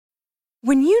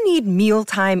When you need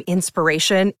mealtime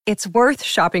inspiration, it's worth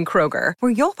shopping Kroger,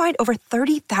 where you'll find over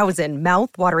 30,000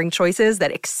 mouth-watering choices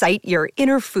that excite your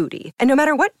inner foodie. And no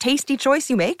matter what tasty choice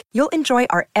you make, you'll enjoy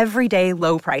our everyday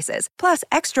low prices, plus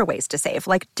extra ways to save,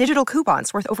 like digital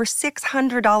coupons worth over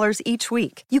 $600 each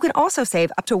week. You can also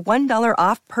save up to $1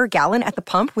 off per gallon at the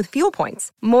pump with fuel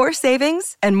points. More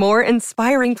savings and more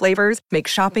inspiring flavors make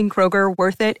shopping Kroger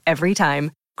worth it every time.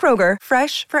 Kroger,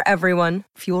 fresh for everyone.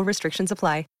 Fuel restrictions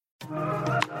apply.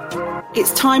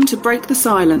 It's time to break the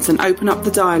silence and open up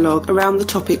the dialogue around the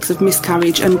topics of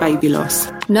miscarriage and baby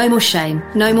loss. No more shame,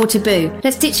 no more taboo.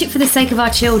 Let's ditch it for the sake of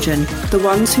our children. The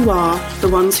ones who are, the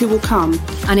ones who will come.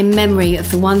 And in memory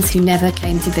of the ones who never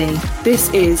came to be.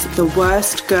 This is the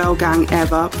Worst Girl Gang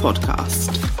Ever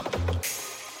podcast.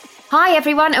 Hi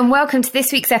everyone, and welcome to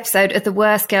this week's episode of The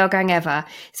Worst Girl Gang Ever.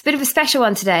 It's a bit of a special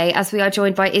one today, as we are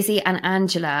joined by Issy and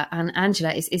Angela. And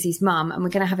Angela is Issy's mum, and we're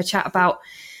going to have a chat about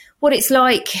what it's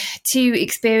like to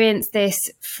experience this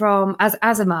from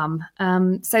as a mum.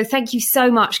 So thank you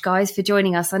so much, guys, for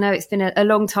joining us. I know it's been a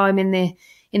long time in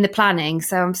the planning,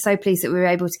 so I'm so pleased that we were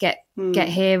able to get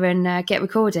here and get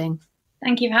recording.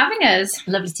 Thank you for having us.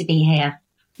 Lovely to be here.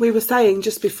 We were saying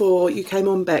just before you came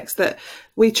on, Bex, that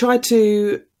we tried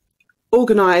to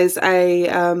organise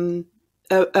a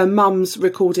mum's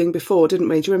recording before, didn't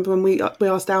we? Do you remember when we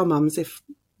asked our mums if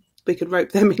we could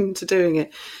rope them into doing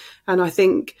it? And I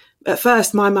think at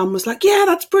first my mum was like, yeah,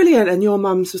 that's brilliant. And your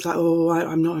mum's was like, oh,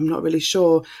 I'm not really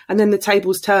sure. And then the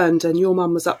tables turned and your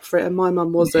mum was up for it and my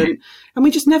mum wasn't. And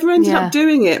we just never ended up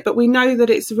doing it. But we know that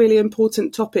it's a really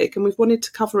important topic and we've wanted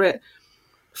to cover it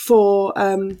for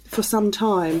some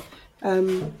time.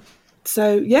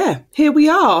 So, yeah, here we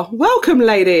are. Welcome,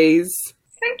 ladies.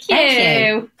 Thank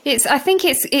you. I think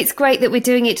it's great that we're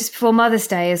doing it just before Mother's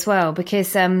Day as well,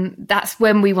 because that's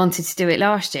when we wanted to do it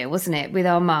last year, wasn't it? With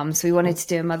our mums, we wanted to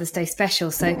do a Mother's Day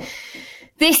special. So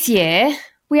this year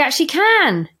we actually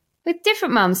can with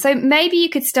different mums. So maybe you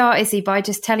could start, Issy, by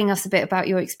just telling us a bit about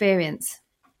your experience.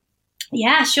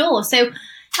 Yeah, sure. So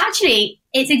actually,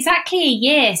 it's exactly a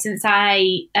year since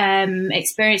I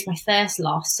experienced my first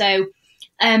loss. So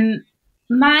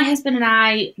my husband and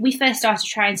I, we first started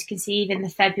trying to conceive in the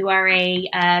February,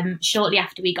 shortly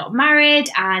after we got married.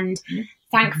 And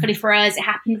thankfully for us, it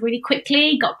happened really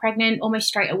quickly, got pregnant almost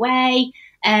straight away.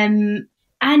 And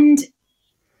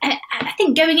I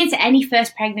think going into any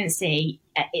first pregnancy,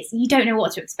 you don't know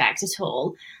what to expect at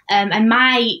all. And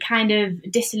my kind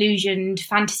of disillusioned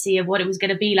fantasy of what it was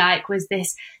going to be like was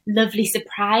this lovely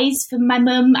surprise for my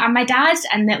mum and my dad,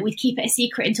 and that we'd keep it a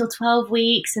secret until 12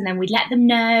 weeks and then we'd let them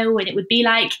know, and it would be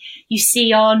like you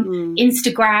see on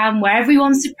Instagram where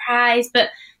everyone's surprised. But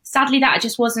sadly, that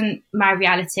just wasn't my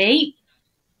reality.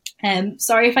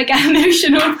 Sorry if I get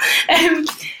emotional.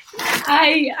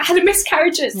 I had a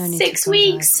miscarriage at 6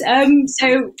 weeks.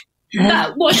 So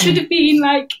that what should have been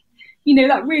like,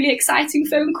 that really exciting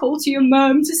phone call to your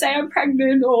mum to say I'm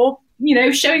pregnant, or,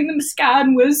 showing them a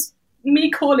scan, was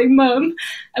me calling mum.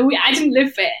 And I didn't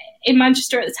live in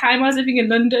Manchester at the time. I was living in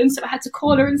London. So I had to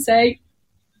call her and say,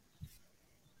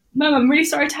 Mum, I'm really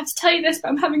sorry to have to tell you this, but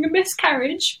I'm having a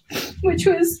miscarriage, which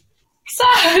was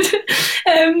sad.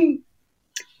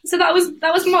 So that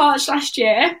was March last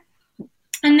year.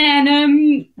 And then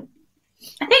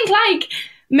I think, like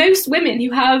most women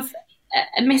who have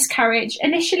a miscarriage,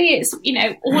 initially it's,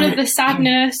 all of the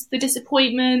sadness, the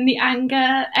disappointment, the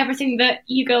anger, everything that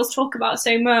you girls talk about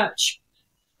so much.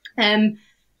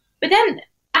 But then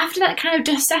after that kind of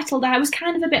dust settled, I was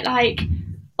kind of a bit like,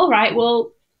 all right,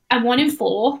 well, I'm 1 in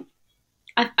 4.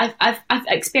 I've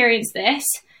experienced this.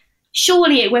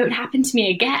 Surely it won't happen to me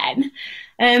again.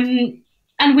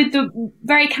 And with the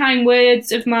very kind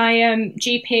words of my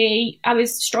GP, I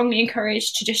was strongly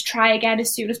encouraged to just try again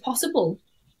as soon as possible.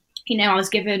 I was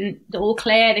given the all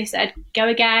clear. They said, go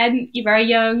again. You're very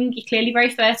young. You're clearly very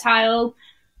fertile.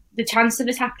 The chances of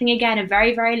this happening again are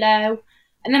very, very low.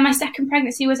 And then my second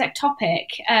pregnancy was ectopic.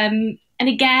 And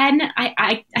again,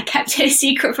 I kept it a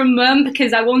secret from mum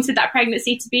because I wanted that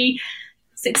pregnancy to be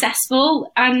successful.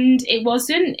 And it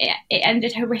wasn't. It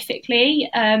ended horrifically.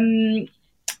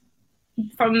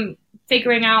 From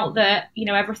figuring out that,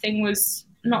 everything was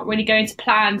not really going to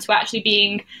plan to actually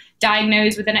being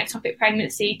diagnosed with an ectopic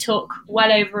pregnancy took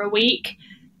well over a week.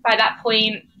 By that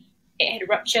point, it had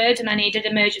ruptured and I needed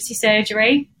emergency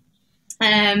surgery.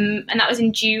 And that was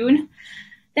in June.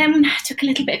 Then I took a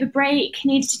little bit of a break,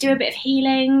 needed to do a bit of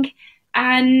healing,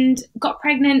 and got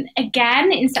pregnant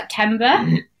again in September,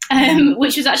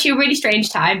 which was actually a really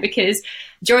strange time because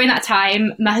during that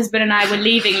time, my husband and I were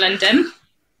leaving London.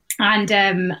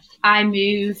 And I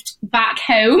moved back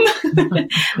home.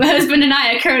 My husband and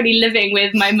I are currently living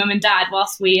with my mum and dad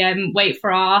whilst we wait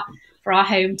for our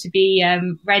home to be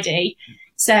ready.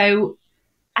 So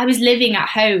I was living at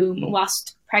home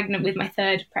whilst pregnant with my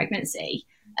third pregnancy.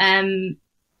 And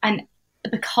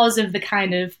because of the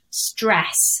kind of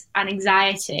stress and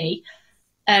anxiety,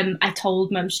 I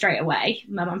told mum straight away,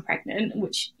 "Mum, I'm pregnant,"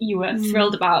 which you were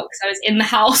thrilled about because I was in the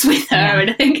house with her.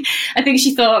 Yeah. And I think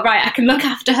she thought, right, I can look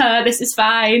after her. This is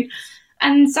fine.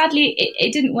 And sadly,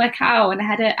 it didn't work out. And I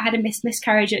had a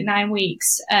miscarriage at 9 weeks.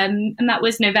 And that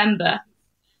was November.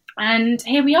 And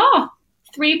here we are,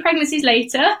 3 pregnancies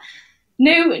later.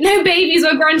 No babies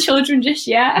or grandchildren just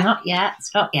yet. Not yet.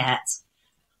 No.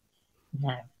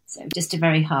 So just a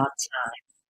very hard time.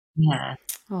 Yeah.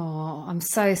 Oh, I'm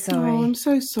so sorry. Oh, I'm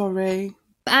so sorry.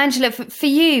 Angela, for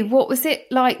you, what was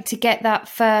it like to get that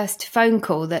first phone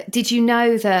call? Did you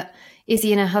know that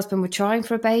Issy and her husband were trying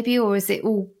for a baby, or is it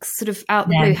all sort of out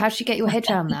the blue? How did you get your head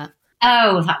around that?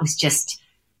 Oh, that was just,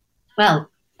 well,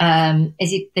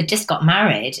 Issy, they just got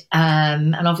married.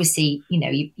 And obviously, you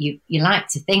know, you like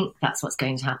to think that's what's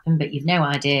going to happen, but you've no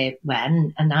idea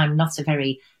when. And I'm not a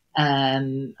very, I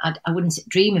wouldn't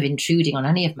dream of intruding on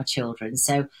any of my children.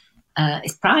 So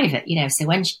it's private, you know. So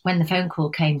when the phone call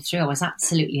came through, I was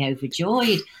absolutely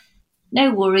overjoyed.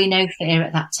 No worry, no fear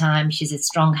at that time. She's a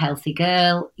strong, healthy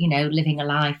girl, you know, living a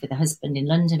life with a husband in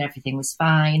London. Everything was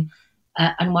fine.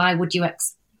 And why would you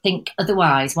think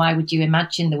otherwise? Why would you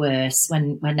imagine the worst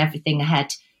when everything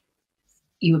ahead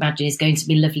you imagine is going to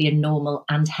be lovely and normal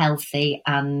and healthy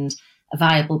and a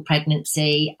viable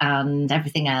pregnancy and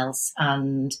everything else?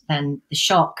 And then the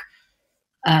shock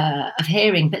of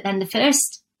hearing. But then the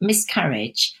first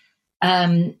miscarriage,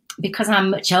 because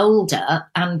I'm much older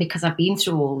and because I've been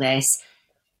through all this,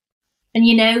 and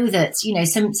you know that, you know,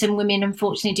 some women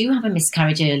unfortunately do have a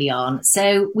miscarriage early on.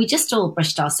 So we just all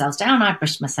brushed ourselves down. I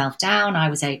brushed myself down. I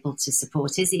was able to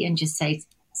support Issy and just say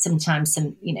sometimes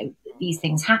you know, these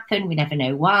things happen. We never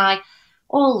know why,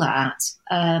 all that.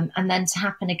 And then to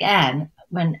happen again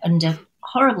when under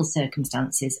horrible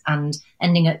circumstances and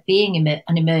ending up being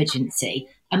an emergency,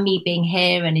 and me being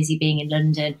here and Issy being in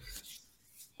London,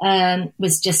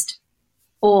 was just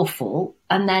awful.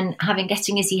 And then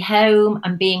getting Issy home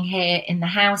and being here in the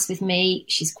house with me,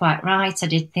 she's quite right. I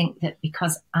did think that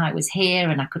because I was here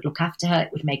and I could look after her,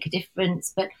 it would make a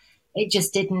difference, but it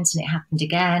just didn't, and it happened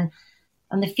again.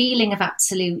 And the feeling of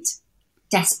absolute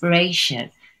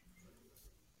desperation,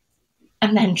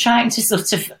 and then trying to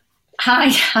sort of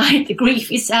hide the grief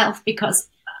yourself, because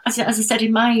as I said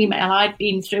in my email, I'd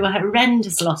been through a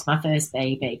horrendous loss, my first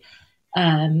baby,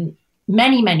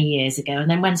 many, many years ago,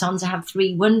 and then went on to have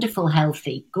 3 wonderful,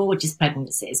 healthy, gorgeous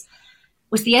pregnancies,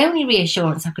 was the only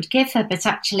reassurance I could give her. But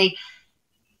actually,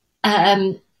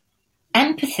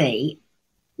 empathy,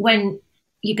 when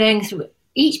you're going through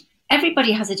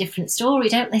everybody has a different story,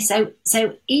 don't they? So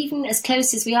even as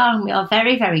close as we are, and we are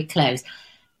very, very close,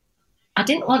 I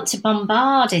didn't want to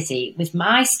bombard Issy with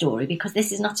my story, because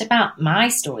this is not about my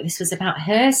story. This was about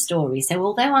her story. So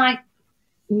although I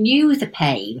knew the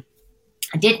pain,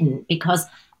 I didn't, because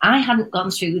I hadn't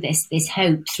gone through this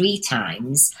hope 3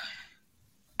 times,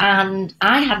 and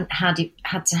I hadn't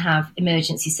had to have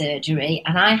emergency surgery,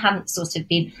 and I hadn't sort of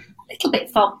been a little bit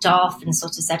fobbed off and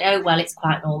sort of said, oh, well, it's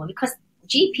quite normal, because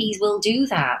GPs will do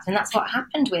that. And that's what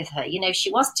happened with her. You know, she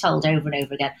was told over and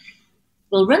over again,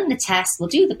 we'll run the test, we'll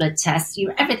do the blood test,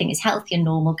 everything is healthy and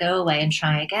normal, go away and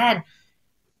try again.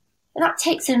 But that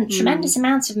takes a tremendous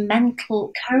amount of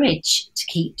mental courage to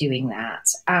keep doing that.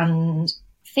 And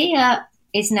fear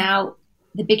is now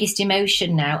the biggest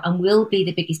emotion now, and will be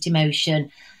the biggest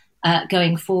emotion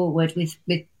going forward with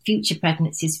future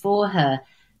pregnancies for her,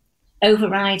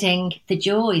 overriding the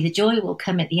joy. The joy will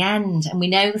come at the end, and we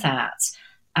know that.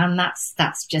 And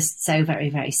that's just so very,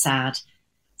 very sad.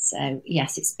 So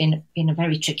yes, it's been a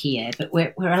very tricky year, but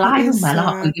we're alive and well,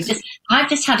 aren't we? I've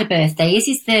just had a birthday.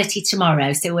 Issy's 30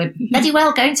 tomorrow, so we're bloody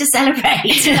well going to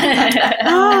celebrate.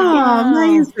 Oh,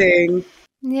 amazing!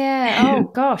 Yeah. Oh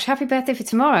gosh, happy birthday for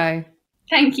tomorrow.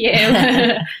 Thank you.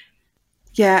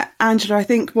 Yeah, Angela, I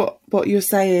think what you're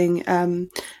saying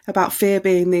about fear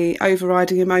being the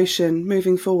overriding emotion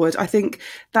moving forward, I think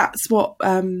that's what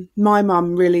my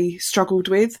mum really struggled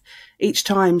with. Each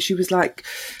time she was like,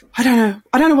 I don't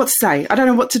know what to say. I don't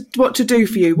know what to do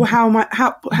for you. Well, how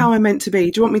am I meant to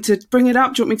be? Do you want me to bring it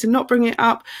up? Do you want me to not bring it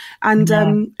up? And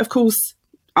of course,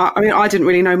 I mean, I didn't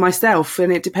really know myself,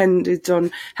 and it depended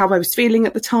on how I was feeling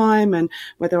at the time and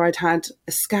whether I'd had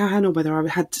a scan or whether I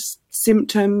had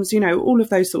symptoms, you know, all of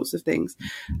those sorts of things.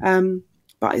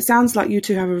 But it sounds like you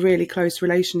two have a really close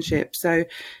relationship. So,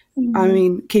 I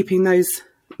mean, keeping those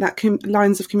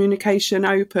lines of communication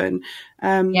open.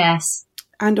 Yes.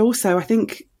 And also, I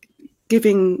think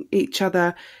giving each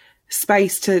other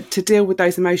space to deal with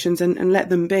those emotions and let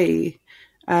them be,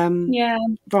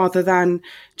 rather than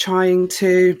trying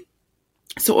to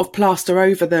sort of plaster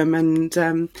over them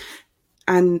and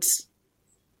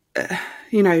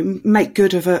make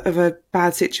good of a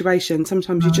bad situation.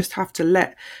 Sometimes you just have to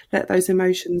let those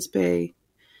emotions be.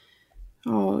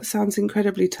 Oh, it sounds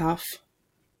incredibly tough.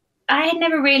 I had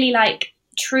never really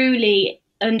truly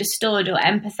understood or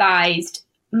empathised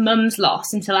mum's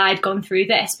loss until I'd gone through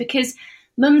this, because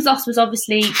mum's loss was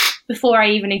obviously before I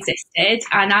even existed,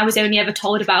 and I was only ever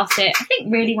told about it, I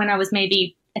think, really when I was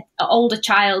maybe an older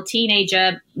child,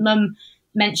 teenager. Mum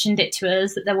mentioned it to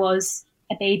us that there was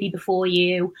a baby before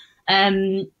you.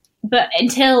 But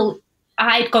until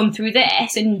I'd gone through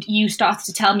this and you started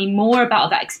to tell me more about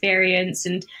that experience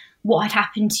and what had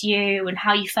happened to you and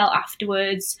how you felt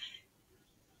afterwards,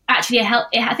 actually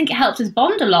I think it helped us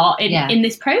bond a lot in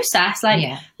this process.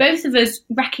 Both of us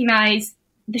recognise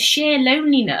the sheer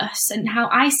loneliness and how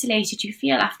isolated you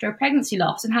feel after a pregnancy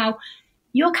loss, and how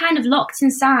you're kind of locked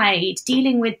inside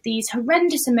dealing with these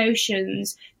horrendous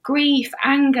emotions, grief,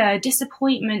 anger,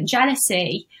 disappointment,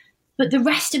 jealousy, but the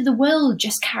rest of the world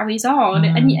just carries on.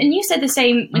 And you said the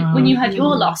same when you had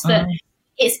your loss, that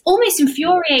it's almost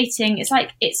infuriating. It's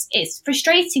like, it's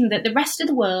frustrating that the rest of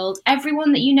the world,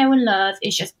 everyone that you know and love,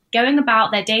 is just going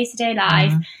about their day-to-day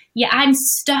life. Yet I'm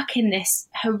stuck in this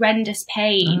horrendous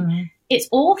pain. It's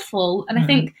awful. And I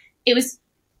think it was,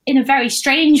 in a very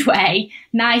strange way,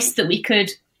 nice that we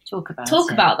could talk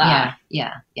about that.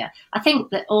 Yeah. I think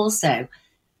that also,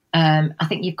 I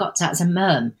think you've got to, as a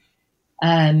mum,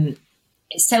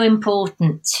 it's so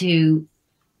important to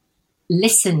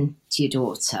listen to your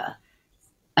daughter.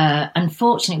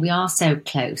 Unfortunately, we are so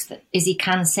close that Issy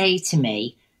can say to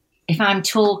me, if I'm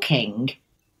talking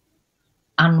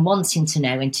and wanting to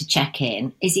know and to check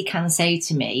in, Issy can say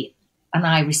to me, and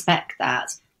I respect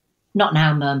that, "Not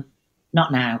now, Mum,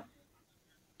 not now."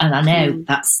 And I know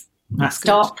that's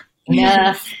stop,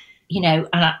 nerve, and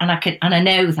I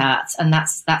know that, and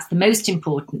that's the most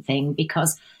important thing,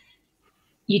 because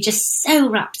you're just so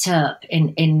wrapped up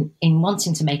in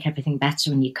wanting to make everything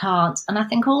better, and you can't. And I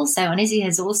think also, and Issy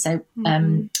has also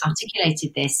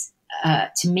articulated this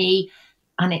to me,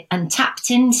 and tapped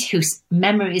into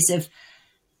memories of,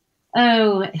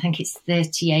 I think it's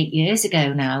 38 years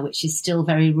ago now, which is still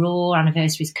very raw.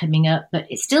 Anniversary's coming up, but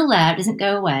it's still there. It doesn't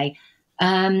go away.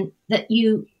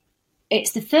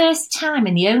 It's the first time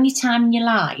and the only time in your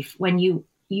life when you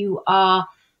are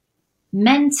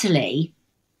mentally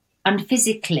and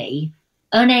physically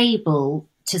unable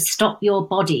to stop your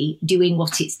body doing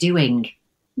what it's doing.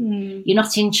 You're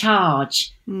not in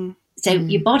charge. So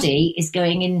your body is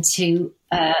going into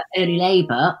early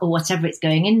labour or whatever it's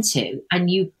going into, and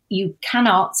you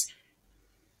cannot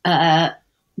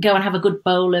go and have a good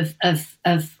bowl of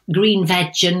green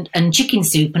veg and chicken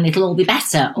soup and it'll all be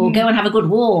better, or go and have a good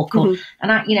walk. And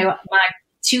my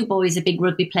two boys are big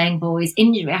rugby playing boys,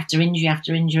 injury after injury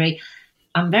after injury.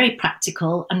 I'm very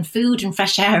practical, and food and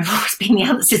fresh air have always been the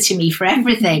answer to me for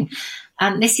everything.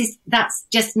 And that's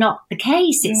just not the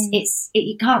case.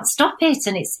 You can't stop it,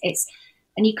 and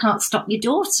and you can't stop your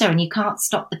daughter, and you can't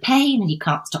stop the pain, and you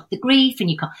can't stop the grief,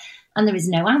 and there is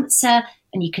no answer.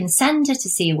 And you can send her to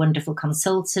see a wonderful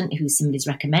consultant who somebody's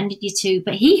recommended you to,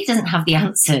 but he doesn't have the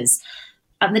answers.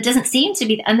 And there doesn't seem to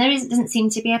be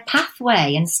a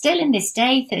pathway. And still in this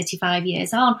day, 35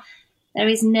 years on, there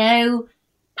is no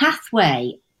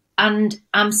pathway. And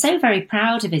I'm so very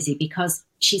proud of Issy, because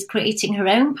she's creating her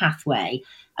own pathway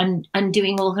and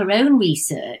doing all her own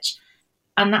research.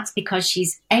 And that's because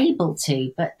she's able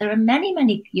to. But there are many,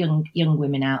 many young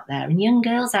women out there and young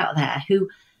girls out there who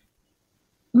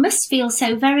must feel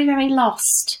so very, very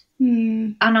lost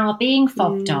and are being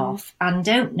fobbed off and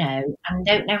don't know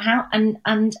how,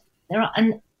 and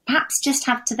perhaps just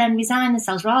have to then resign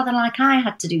themselves, rather like I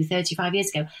had to do 35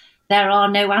 years ago. There are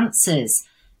no answers.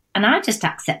 And I just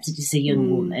accepted as a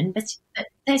young woman, but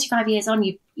 35 years on,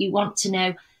 you want to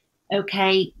know,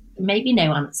 okay, maybe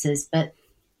no answers, but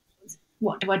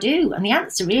what do I do? And the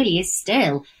answer really is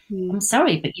still, I'm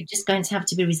sorry, but you're just going to have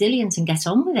to be resilient and get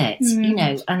on with it,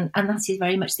 and that is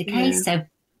very much the case. So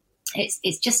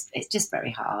it's just very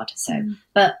hard. So,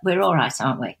 but we're all right,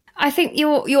 aren't we? I think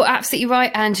you're absolutely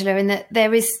right, Angela, in that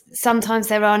sometimes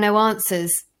there are no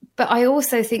answers. But I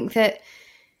also think that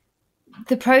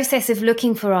the process of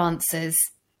looking for answers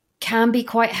can be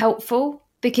quite helpful.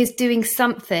 because doing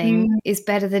something is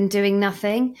better than doing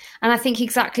nothing. And I think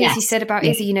exactly as you said about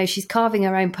Issy, you know, she's carving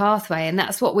her own pathway, and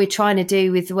that's what we're trying to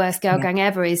do with the Worst Girl Gang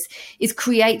Ever is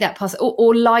create that path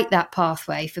or light that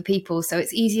pathway for people so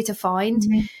it's easier to find.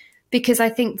 Because I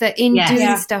think that in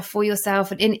doing stuff for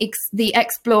yourself and in the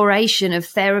exploration of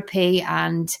therapy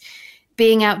and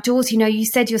being outdoors, you know, you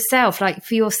said yourself, like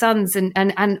for your sons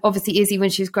and obviously Issy when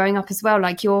she was growing up as well,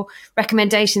 like your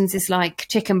recommendations is like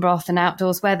chicken broth and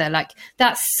outdoors weather. Like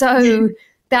that's so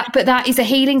but that is a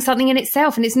healing something in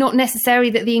itself. And it's not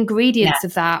necessarily that the ingredients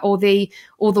of that or the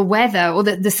weather or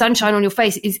the sunshine on your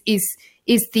face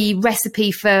is the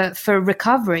recipe for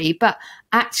recovery, but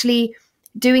actually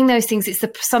doing those things, it's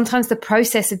sometimes the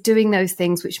process of doing those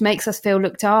things which makes us feel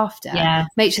looked after,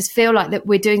 makes us feel like that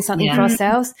we're doing something for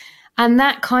ourselves. And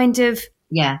that kind of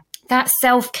that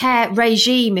self-care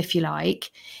regime, if you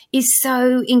like, is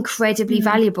so incredibly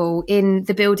valuable in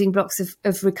the building blocks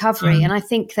of recovery. And I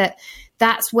think that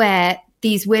that's where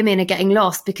these women are getting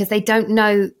lost because they don't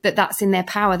know that that's in their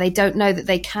power. They don't know that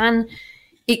they can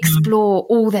explore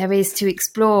all there is to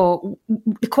explore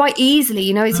quite easily.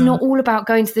 You know, it's not all about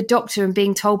going to the doctor and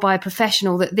being told by a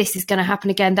professional that this is going to happen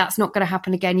again, that's not going to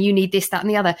happen again, you need this, that and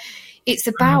the other. It's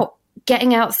about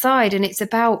getting outside, and it's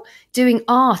about doing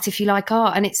art if you like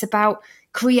art, and it's about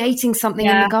creating something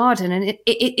in the garden, and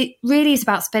it really is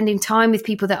about spending time with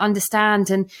people that understand,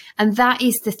 and that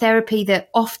is the therapy that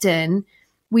often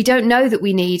we don't know that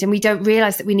we need, and we don't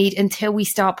realize that we need until we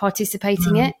start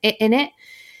participating in it.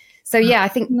 So I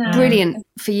think brilliant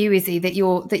for you, Issy, that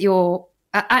you're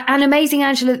and amazing,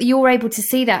 Angela, that you're able to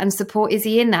see that and support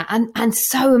Issy in that, and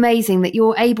so amazing that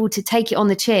you're able to take it on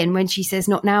the chin when she says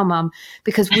 "not now, mum,"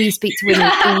 because we speak to women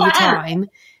all the time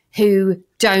who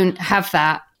don't have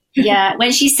that. Yeah,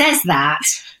 when she says that,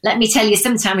 let me tell you,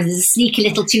 sometimes there's a sneaky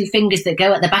little two fingers that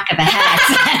go at the back of her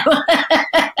head.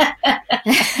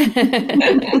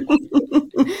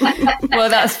 Well,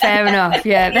 that's fair enough.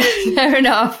 Yeah, that's fair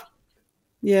enough.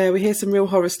 Yeah, we hear some real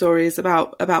horror stories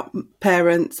about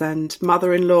parents and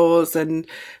mother-in-laws and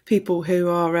people who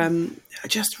are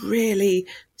just really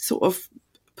sort of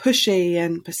pushy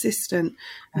and persistent,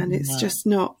 and it's just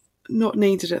not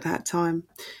needed at that time.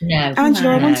 No,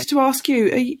 Angela, I wanted to ask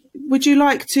you, would you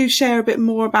like to share a bit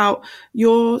more about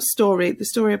your story, the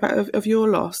story of your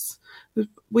loss?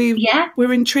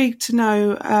 We're intrigued to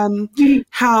know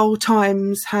how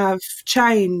times have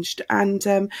changed,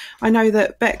 and I know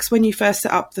that Bex, when you first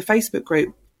set up the Facebook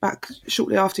group back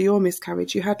shortly after your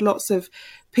miscarriage, you had lots of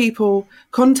people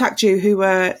contact you who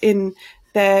were in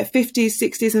their 50s,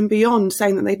 60s and beyond,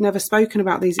 saying that they'd never spoken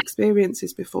about these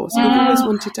experiences before. So we've always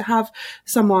wanted to have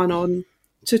someone on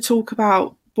to talk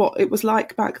about what it was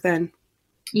like back then.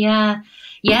 Yeah.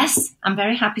 Yes, I'm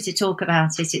very happy to talk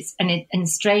about it. And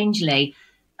strangely,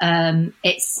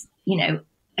 it's, you know,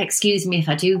 excuse me if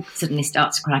I do suddenly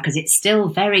start to cry, because it's still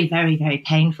very, very, very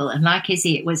painful. And like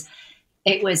Issy, it was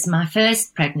my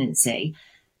first pregnancy,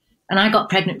 and I got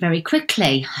pregnant very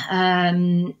quickly.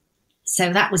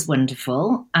 So that was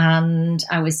wonderful. And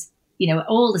I was, you know,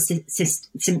 all the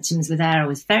symptoms were there. I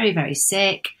was very, very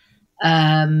sick.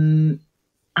 And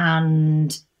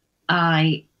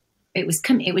it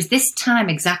was this time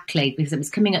exactly, because it was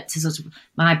coming up to sort of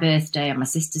my birthday and my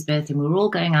sister's birthday, and we were all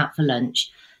going out for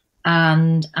lunch.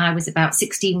 And I was about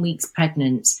 16 weeks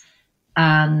pregnant.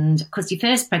 And of course, your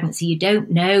first pregnancy, you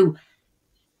don't know,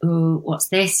 oh, what's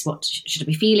this? What should I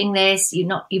be feeling this?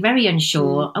 You're very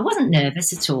unsure. I wasn't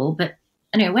nervous at all, but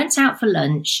anyway, I went out for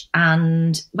lunch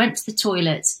and went to the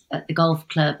toilet at the golf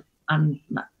club. And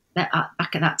back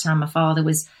at that time, my father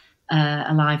was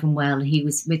alive and well. He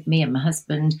was with me and my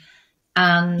husband.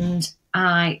 And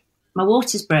my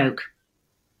waters broke,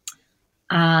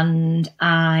 and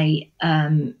I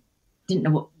didn't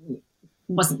know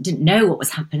what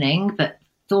was happening, but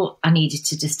thought I needed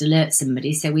to just alert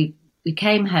somebody. So we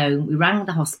came home, we rang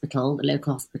the hospital, the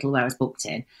local hospital where I was booked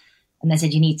in, and they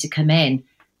said, you need to come in.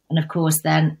 And of course,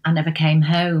 then I never came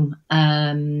home.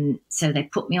 So they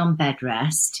put me on bed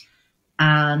rest,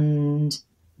 and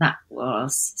that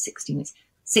was 16 weeks.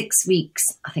 6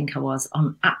 weeks, I think I was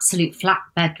on absolute flat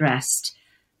bed rest.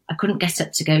 I couldn't get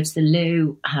up to go to the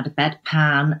loo. I had a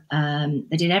bedpan.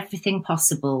 They did everything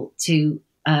possible to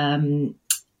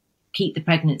keep the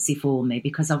pregnancy for me,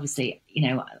 because obviously, you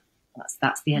know,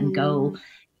 that's the end goal.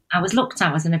 I was looked at.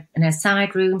 I was in a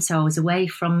side room, so I was away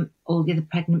from all the other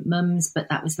pregnant mums, but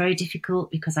that was very difficult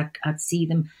because I'd see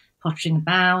them pottering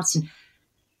about, and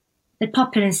they'd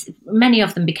pop in, and many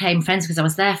of them became friends because I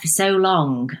was there for so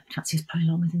long. In fact, it was probably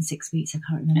longer than 6 weeks. I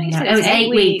can't remember. It was 8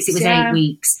 weeks. It was 8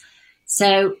 weeks.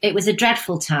 So it was a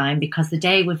dreadful time because the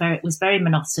day was very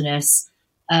monotonous.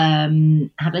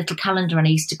 Had a little calendar, and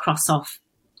I used to cross off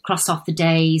the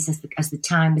days as the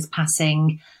time was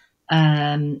passing.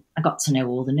 I got to know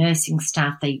all the nursing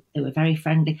staff. They were very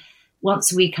friendly.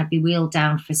 Once a week, I'd be wheeled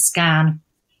down for a scan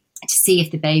to see if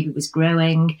the baby was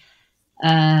growing.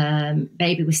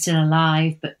 Baby was still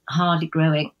alive, but hardly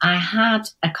growing. I had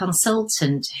a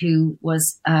consultant who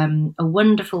was a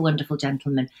wonderful, wonderful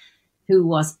gentleman who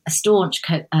was a staunch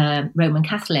Roman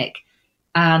Catholic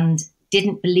and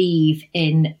didn't believe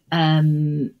in,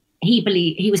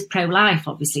 he was pro-life,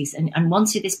 obviously, and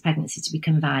wanted this pregnancy to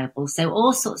become viable. So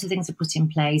all sorts of things were put in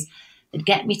place that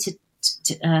get me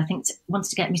wanted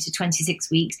to get me to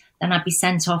 26 weeks. Then I'd be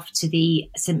sent off to the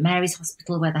St Mary's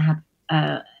Hospital where they had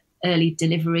early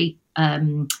delivery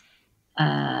centre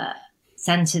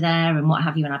there and what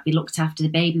have you, and I'd be looked after. The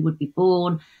baby would be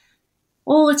born.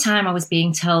 All the time I was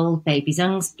being told baby's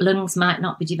lungs might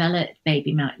not be developed,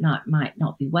 baby might not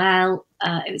be well.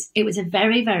 It was a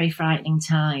very, very frightening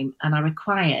time, and I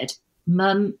required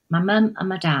my mum and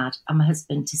my dad and my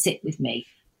husband to sit with me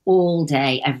all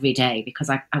day, every day, because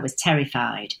I was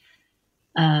terrified.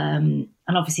 And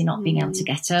obviously not being able to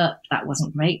get up, that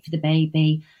wasn't great for the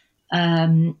baby.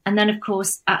 And then, of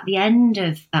course, at the end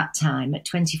of that time, at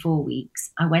 24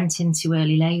 weeks, I went into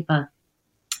early labour,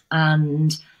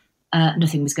 and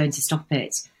nothing was going to stop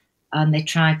it. And they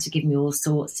tried to give me all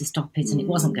sorts to stop it, and it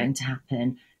wasn't going to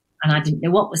happen. And I didn't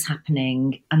know what was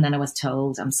happening. And then I was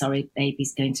told, I'm sorry,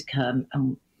 baby's going to come,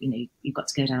 and you've got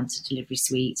to go down to delivery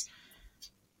suite.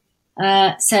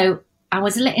 So I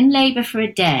was in labour for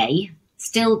a day,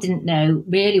 still didn't know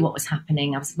really what was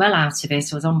happening. I was well out of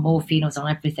it. I was on morphine, I was on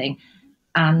everything.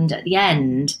 And at the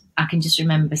end, I can just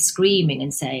remember screaming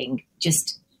and saying,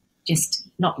 just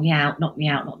knock me out, knock me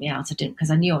out, knock me out. I didn't, because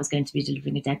I knew I was going to be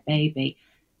delivering a dead baby.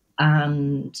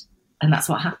 And that's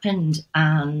what happened.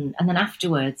 And then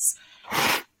afterwards,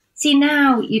 see,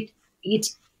 now you'd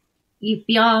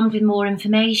be armed with more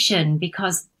information,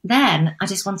 because then I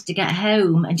just wanted to get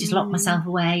home and just lock myself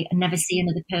away and never see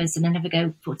another person and never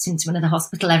go put into another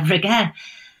hospital ever again.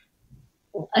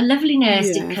 A lovely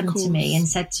nurse did come to me and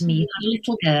said to me, "You had a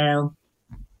little girl,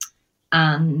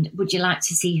 and would you like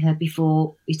to see her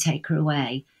before we take her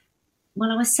away?"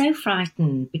 Well, I was so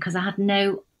frightened because I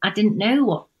didn't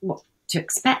know what to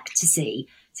expect to see.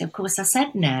 So of course I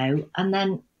said no. And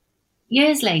then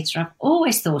years later, I've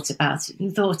always thought about it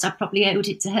and thought I probably owed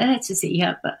it to her to see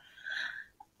her, but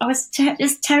I was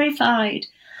just terrified.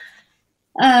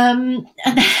 And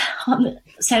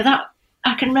so that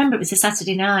I can remember it was a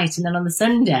Saturday night, and then on the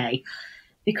Sunday,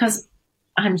 because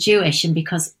I'm Jewish and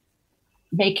because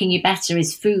making you better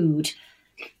is food,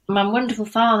 my wonderful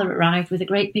father arrived with a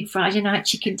great big Friday night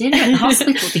chicken dinner at the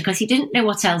hospital because he didn't know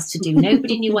what else to do.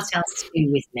 Nobody knew what else to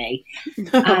do with me.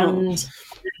 No. And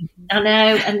I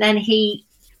know. And then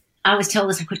I was told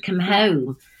that I could come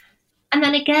home. And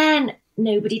then again,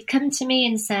 nobody'd come to me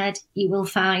and said, you will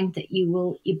find that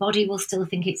your body will still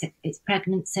think it's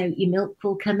pregnant, so your milk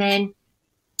will come in.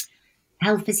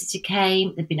 Health visitor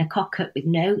came. There'd been a cock-up with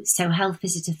notes. So health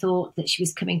visitor thought that she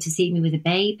was coming to see me with a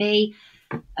baby.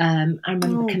 I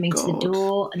remember coming to the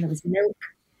door, and there was milk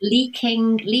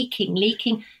leaking,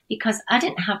 because I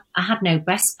had no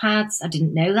breast pads. I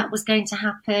didn't know that was going to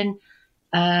happen.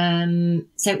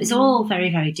 So it was all very,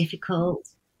 very difficult.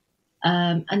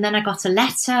 And then I got a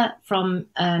letter from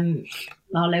our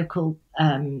local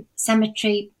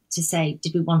cemetery to say,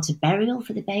 did we want a burial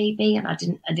for the baby? And I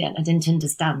didn't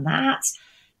understand that,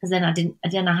 because then I didn't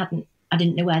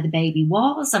know where the baby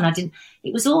was, and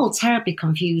it was all terribly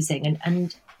confusing,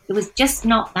 and it was just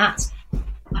not that.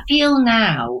 I feel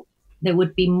now there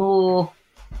would be more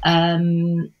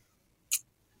care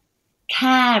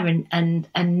and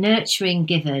nurturing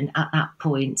given at that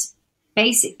point.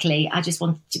 Basically, I just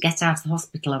wanted to get out of the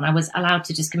hospital, and I was allowed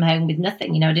to just come home with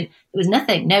nothing. There was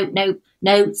nothing, no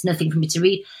notes, nothing for me to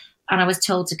read. And I was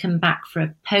told to come back for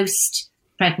a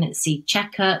post-pregnancy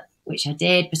checkup, which I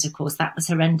did. But of course, that was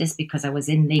horrendous because I was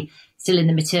still in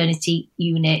the maternity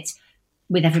unit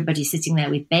with everybody sitting there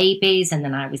with babies. And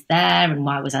then I was there. And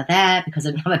why was I there? Because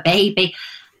I didn't have a baby.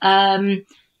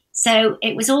 So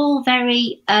it was all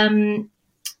very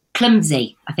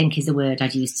clumsy, I think is the word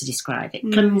I'd use to describe it.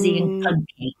 Clumsy and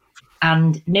clunky.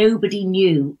 And nobody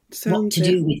knew what to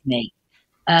do with me.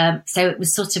 So it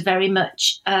was sort of very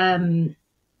much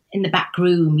in the back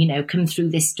room, come through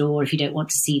this door if you don't want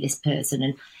to see this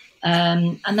person.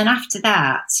 And then after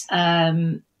that,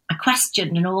 I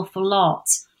questioned an awful lot.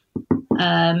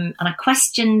 And I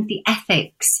questioned the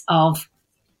ethics of,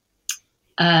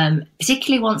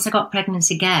 particularly once I got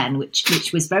pregnant again, which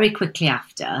was very quickly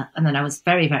after. And then I was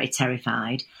very, very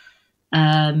terrified.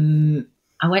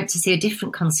 I I went to see a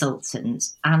different consultant,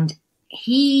 and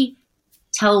he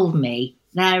told me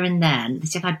there and then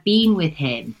that if I'd been with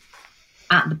him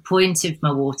at the point of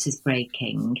my waters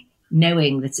breaking,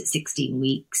 knowing that at 16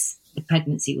 weeks the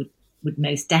pregnancy would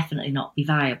most definitely not be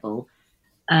viable,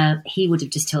 he would have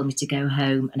just told me to go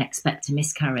home and expect a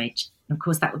miscarriage. And of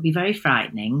course, that would be very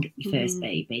frightening, your first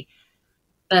baby.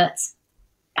 But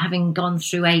having gone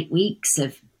through 8 weeks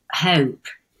of hope,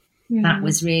 that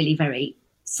was really very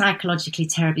psychologically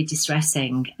terribly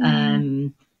distressing.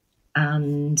 And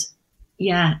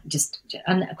yeah,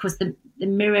 and of course the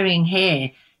mirroring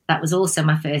here, that was also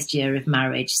my first year of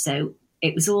marriage. So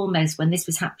it was almost, when this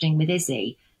was happening with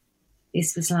Issy,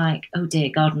 this was like, oh dear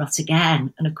God, not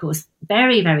again. And of course,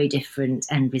 very, very different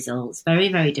end results,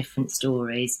 very, very different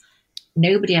stories.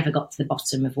 Nobody ever got to the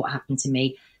bottom of what happened to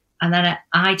me. And then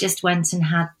I just went and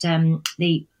had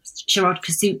the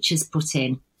Shirodka sutures put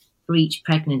in for each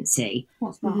pregnancy.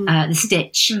 What's that? The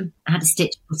stitch. I had a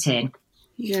stitch put in.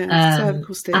 Yeah,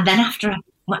 cervical stitch. And then after,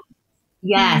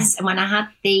 yes, and when I had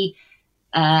the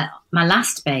my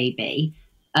last baby,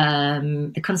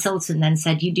 the consultant then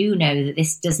said, you do know that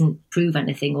this doesn't prove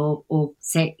anything or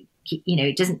say, you know,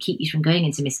 it doesn't keep you from going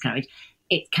into miscarriage.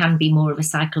 It can be more of a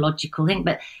psychological thing,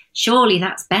 but surely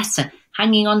that's better.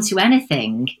 Hanging on to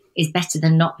anything is better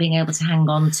than not being able to hang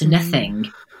on to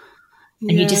nothing.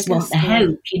 And you just want the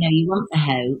hope, you know, you want the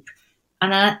hope.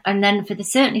 And then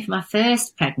certainly for my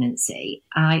first pregnancy,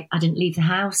 I didn't leave the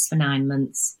house for 9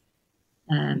 months.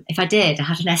 If I did, I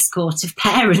had an escort of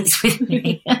parents with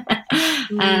me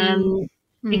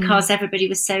because everybody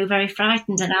was so very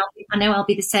frightened. And I know I'll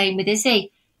be the same with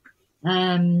Issy. You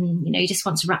know, you just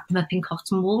want to wrap them up in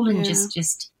cotton wool and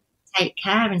just take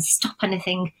care and stop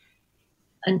anything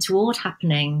untoward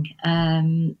happening.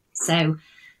 So,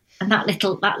 and that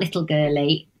little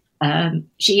girlie,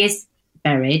 she is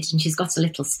buried and she's got a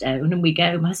little stone, and we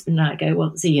go, my husband and I go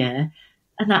once a year,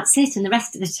 and that's it. And the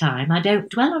rest of the time I don't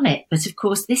dwell on it. But of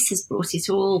course this has brought it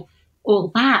all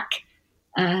back.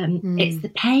 It's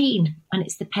the pain, and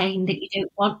it's the pain that you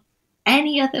don't want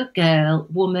any other girl,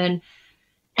 woman,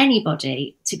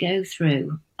 anybody to go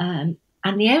through. And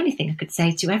the only thing I could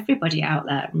say to everybody out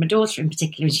there, my daughter in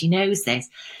particular, and she knows this,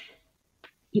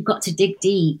 you've got to dig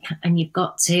deep, and you've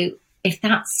got to, if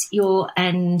that's your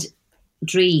end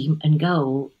dream and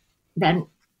goal, then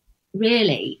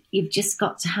really you've just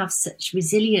got to have such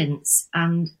resilience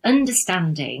and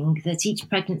understanding that each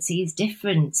pregnancy is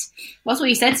different. That's what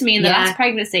you said to me in the last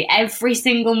pregnancy. Every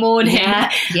single morning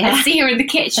I'd see her in the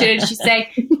kitchen, she'd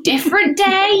say, different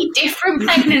day, different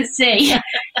pregnancy.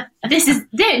 This is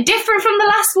different from the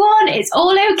last one, it's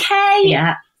all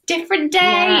okay. Different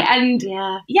day. And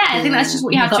I think that's just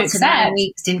what you have to accept. 9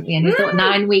 weeks, didn't we? And we thought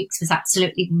 9 weeks was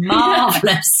absolutely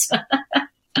marvellous.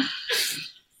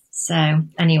 So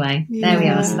anyway, there we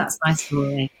are. So that's my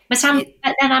story. But I'm,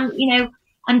 you know,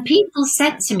 and people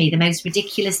said to me the most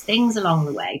ridiculous things along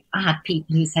the way. I had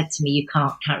people who said to me, you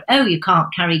can't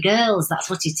carry girls. That's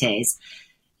what it is.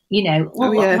 You know,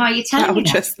 why are you telling me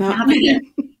that?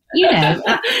 You know,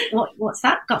 what's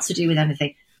that got to do with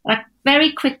anything? I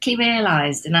very quickly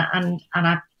realised, and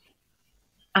I've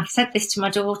said this to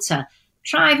my daughter,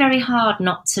 try very hard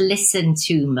not to listen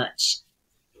too much.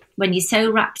 When you're so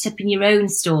wrapped up in your own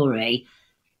story,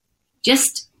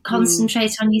 just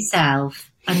concentrate on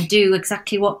yourself and do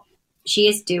exactly what she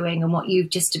is doing and what you've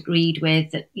just agreed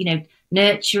with, that, you know,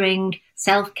 nurturing,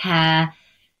 self-care,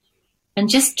 and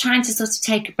just trying to sort of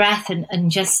take a breath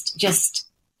and just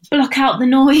block out the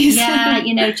noise. Yeah,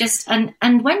 you know,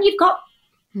 and when you've got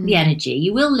the energy,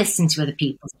 you will listen to other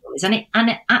people's stories, and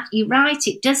you're right,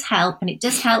 it does help, and it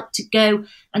does help to go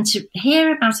and to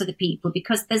hear about other people,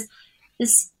 because there's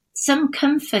some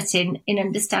comfort in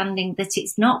understanding that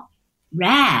it's not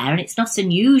rare and it's not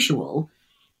unusual,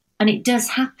 and it does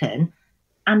happen,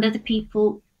 and other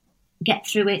people get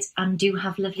through it and do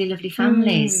have lovely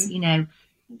families. You know.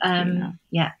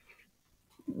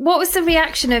 What was the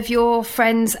reaction of your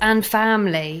friends and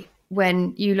family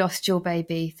when you lost your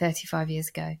baby 35 years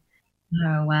ago?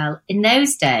 Oh, well, in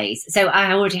those days, so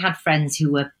I already had friends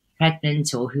who were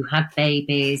pregnant or who had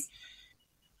babies.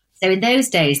 So in those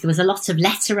days, there was a lot of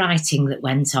letter writing that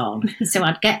went on. So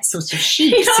I'd get sort of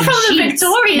sheets. You're from the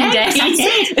Victorian days. I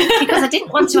did, because I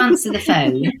didn't want to answer the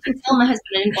phone. I told my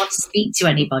husband I didn't want to speak to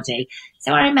anybody.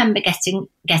 So I remember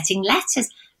getting letters.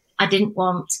 I didn't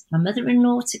want my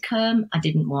mother-in-law to come. I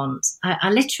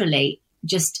literally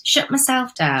just shut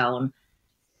myself down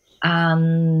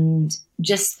and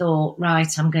just thought,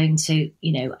 right, I'm going to,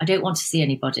 you know, I don't want to see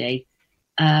anybody.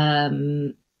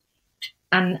 And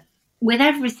with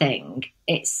everything,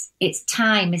 it's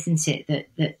time, isn't it,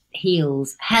 that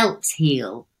helps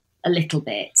heal a little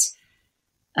bit.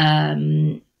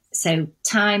 So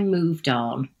time moved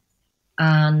on,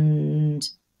 and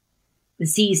the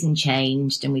season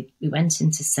changed, and we went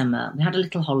into summer. We had a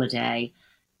little holiday,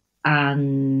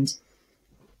 and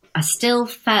I still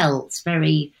felt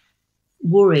very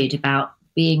worried about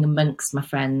being amongst my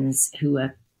friends who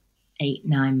were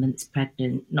 8-9 months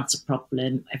pregnant. Not a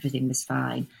problem, everything was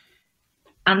fine.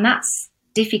 And that's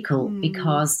difficult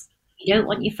because you don't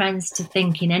want your friends to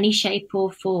think in any shape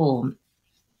or form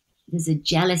there's a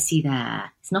jealousy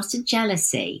there. It's not a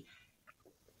jealousy.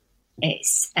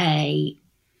 I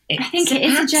think it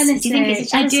is a jealousy. Do you think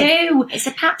it's a jealousy? I do. It's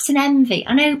perhaps an envy.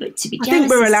 I know, but to be jealous, I think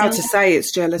we're allowed to say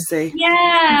it's jealousy.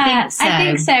 Yeah, I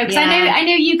think so. Because I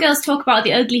know you girls talk about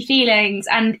the ugly feelings,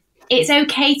 and it's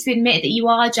okay to admit that you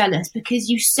are jealous because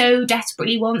you so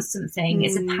desperately want something.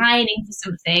 It's a pining for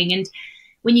something, and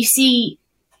when you see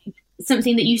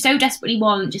something that you so desperately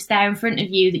want just there in front of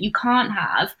you that you can't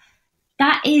have,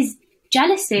 that is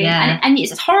jealousy. Yeah. And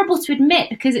it's horrible to admit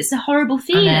because it's a horrible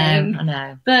feeling. I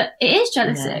know. But it is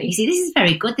jealousy. You see, this is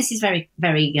very good. This is very,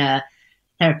 very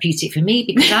therapeutic for me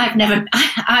because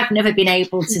I've never been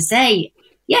able to say,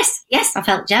 yes, I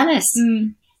felt jealous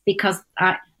because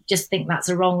I just think that's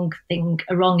a wrong thing,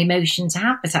 a wrong emotion to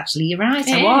have. But actually, you're right.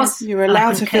 I was. You're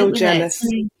allowed to feel jealous.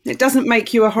 It doesn't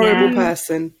make you a horrible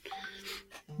person.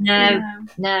 No.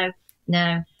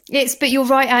 But you're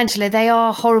right, Angela. They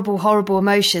are horrible, horrible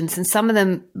emotions. And some of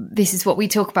them, this is what we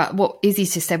talk about, what Izzy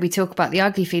just said, we talk about the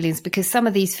ugly feelings because some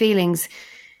of these feelings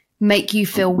make you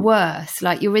feel worse.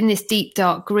 Like you're in this deep,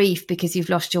 dark grief because you've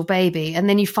lost your baby. And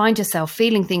then you find yourself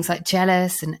feeling things like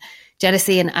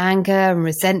jealousy and anger and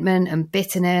resentment and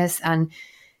bitterness and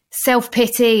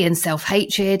self-pity and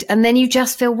self-hatred. And then you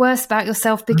just feel worse about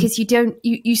yourself because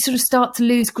you sort of start to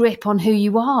lose grip on who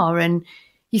you are. And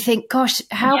you think, gosh,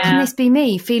 how can this be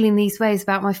me feeling these ways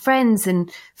about my friends and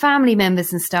family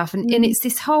members and stuff? And it's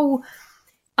this whole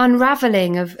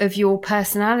unraveling of your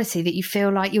personality that you feel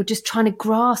like you're just trying to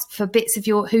grasp for bits of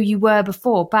who you were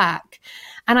before back.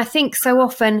 And I think so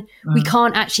often we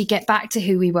can't actually get back to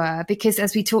who we were because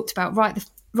as we talked about right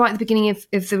at the beginning of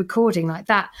the recording, like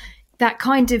that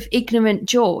kind of ignorant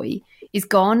joy is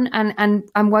gone and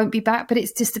won't be back, but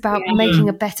it's just about making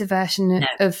a better version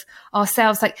of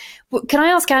ourselves. Like, can I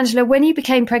ask Angela, when you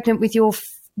became pregnant with your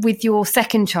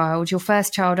second child, your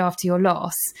first child after your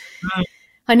loss,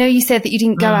 I know you said that you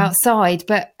didn't go outside,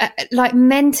 but like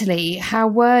mentally, how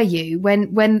were you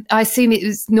when I assume it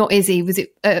was not Izzy, was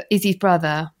it Izzy's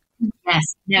brother? Yes.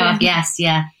 No. Yes.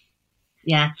 Yeah.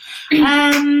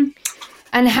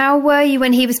 And how were you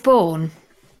when he was born?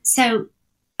 So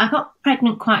I got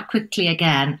pregnant quite quickly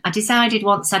again. I decided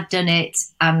once I'd done it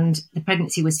and the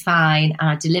pregnancy was fine and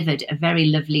I delivered a very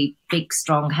lovely, big,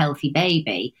 strong, healthy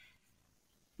baby.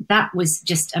 That was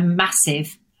just a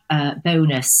massive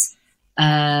bonus.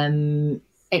 It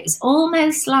was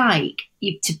almost like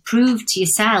to prove to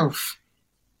yourself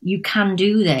you can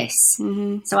do this.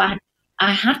 So I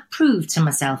had proved to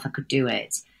myself I could do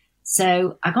it.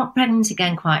 So I got pregnant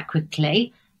again quite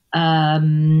quickly.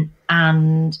 And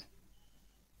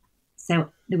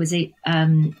so there was a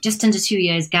just under 2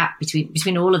 years gap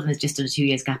between all of them. There's just under 2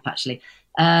 years gap actually.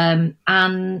 And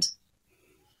I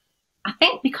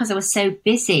think because I was so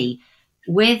busy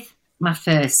with my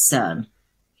first son,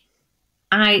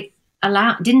 I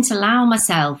didn't allow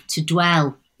myself to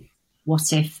dwell.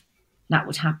 What if that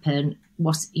would happen?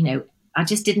 I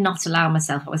just did not allow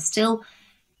myself.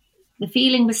 The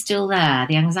feeling was still there.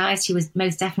 The anxiety was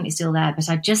most definitely still there, but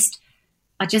I just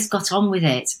got on with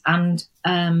it. And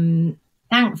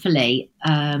thankfully,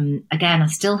 again, I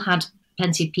still had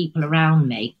plenty of people around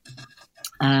me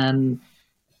and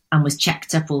was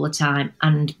checked up all the time.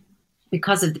 And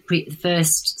because of the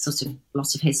first sort of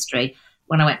lot of history,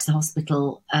 when I went to the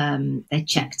hospital, they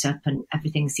checked up and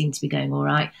everything seemed to be going all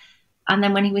right. And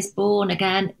then when he was born,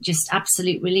 again, just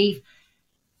absolute relief.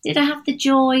 Did I have the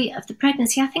joy of the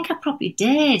pregnancy? I think I probably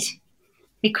did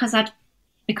because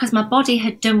my body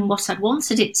had done what I'd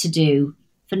wanted it to do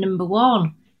for number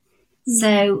one.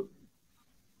 So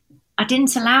I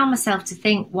didn't allow myself to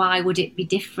think, why would it be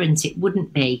different? It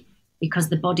wouldn't be, because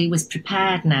the body was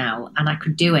prepared now and I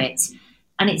could do it.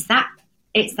 And it's that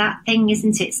thing,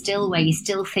 isn't it, still, where you're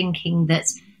still thinking that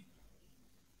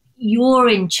you're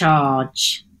in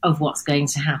charge of what's going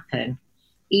to happen,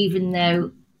 even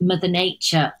though Mother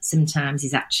Nature sometimes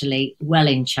is actually well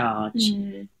in charge.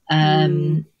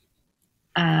 I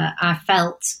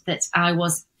felt that I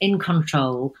was in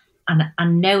control, and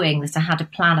knowing that I had a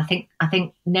plan. I think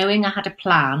knowing I had a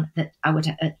plan that I would.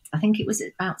 I think it was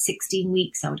about 16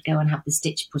 weeks I would go and have the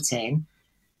stitch put in.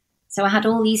 So I had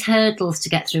all these hurdles to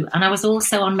get through, and I was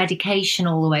also on medication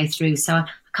all the way through. So I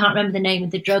can't remember the name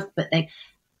of the drug, but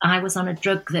I was on a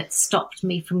drug that stopped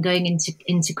me from going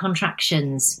into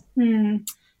contractions. So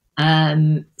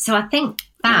I think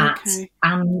that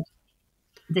and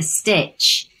the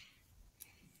stitch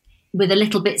with a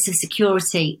little bits of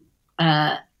security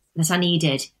that I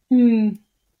needed.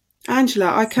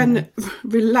 Angela, I can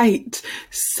relate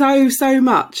so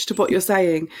much to what you're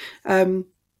saying.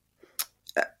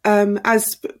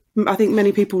 As I think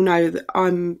many people know, that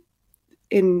I'm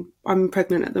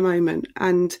pregnant at the moment,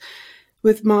 and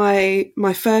with my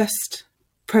first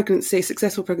pregnancy,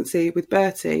 successful pregnancy with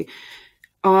Bertie,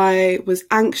 I was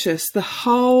anxious the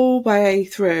whole way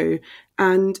through,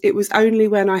 and it was only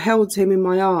when I held him in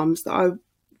my arms that I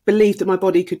believed that my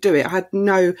body could do it. I had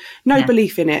no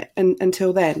belief in it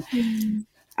until then.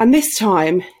 And this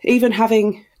time, even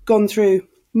having gone through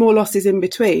more losses in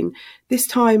between, this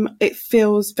time it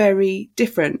feels very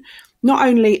different. Not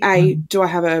only do I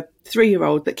have a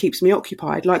 3-year-old that keeps me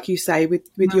occupied, like you say, with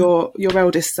your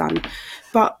eldest son,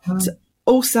 but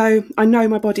also I know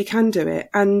my body can do it.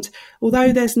 And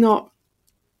although there's not,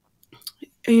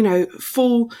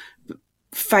 full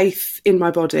faith in my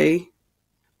body,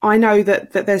 I know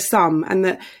that there's some, and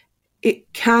that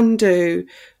it can do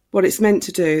what it's meant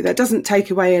to do. That doesn't take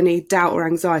away any doubt or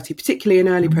anxiety, particularly in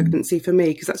early pregnancy for me,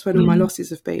 because that's when all my losses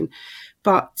have been.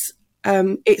 But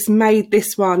it's made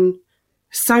this one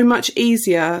so much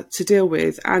easier to deal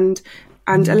with, and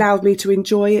allowed me to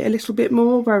enjoy it a little bit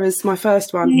more. Whereas my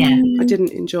first one, I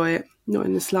didn't enjoy it, not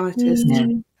in the slightest.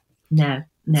 No.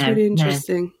 It's really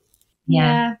interesting.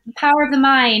 Yeah, the power of the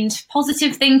mind,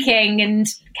 positive thinking, and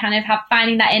kind of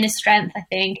finding that inner strength, I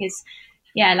think, is,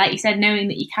 like you said, knowing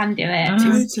that you can do it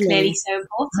is clearly so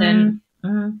important.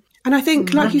 And I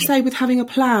think, like you say, with having a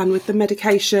plan with the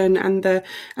medication and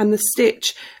the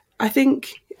stitch, I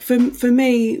think for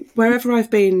me, wherever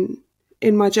I've been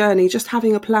in my journey, just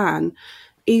having a plan,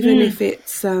 even if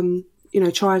it's trying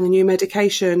a new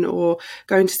medication or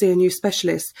going to see a new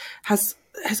specialist, has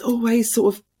always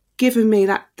sort of given me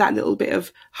that little bit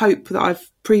of hope that I've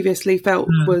previously felt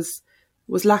was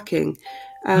lacking.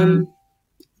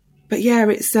 But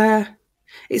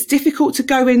it's difficult to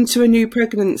go into a new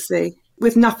pregnancy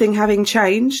with nothing having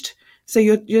changed. So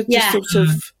you're just sort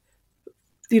of,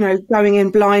 going in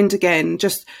blind again,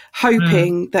 just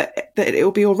hoping that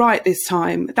it'll be all right this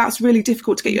time. That's really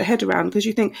difficult to get your head around, because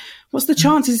you think, what's the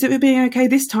chances of it being okay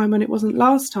this time when it wasn't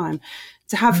last time?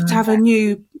 To have a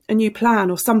new plan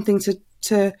or something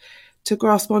to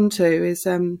grasp onto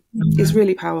is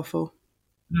really powerful.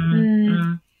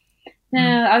 No,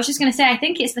 I was just going to say, I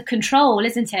think it's the control,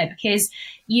 isn't it? Because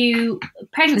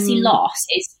pregnancy loss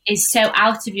is so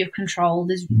out of your control.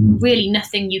 There's really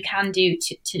nothing you can do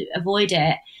to avoid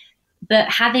it. But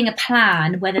having a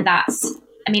plan, whether that's,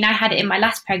 I had it in my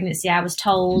last pregnancy. I was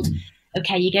told,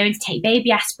 okay, you're going to take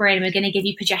baby aspirin and we're going to give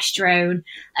you progesterone.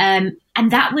 And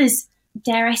that was,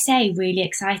 dare I say, really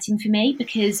exciting for me,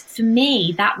 because for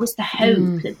me, that was the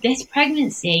hope that this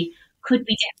pregnancy could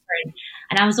be different.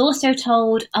 And I was also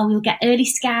told, you'll get early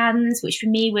scans, which for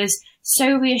me was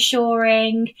so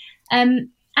reassuring. And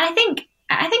I think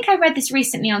I read this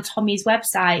recently on Tommy's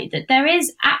website, that there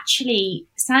is actually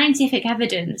scientific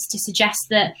evidence to suggest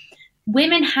that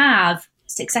women have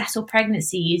successful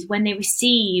pregnancies when they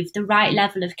receive the right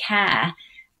level of care.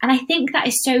 And I think that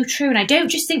is so true. And I don't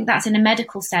just think that's in a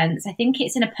medical sense. I think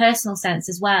it's in a personal sense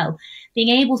as well.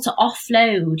 Being able to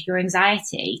offload your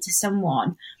anxiety to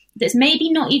someone that's maybe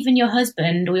not even your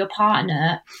husband or your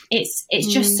partner. It's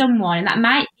just someone, and that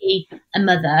might be a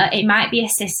mother, it might be a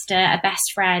sister, a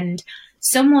best friend,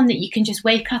 someone that you can just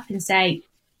wake up and say,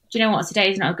 do you know what,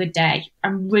 today is not a good day,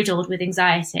 I'm riddled with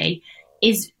anxiety,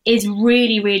 is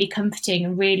really, really comforting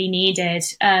and really needed.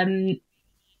 And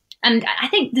I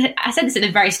think that I said this at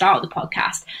the very start of the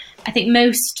podcast. I think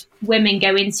most women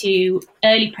go into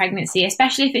early pregnancy,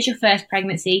 especially if it's your first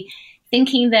pregnancy,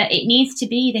 thinking that it needs to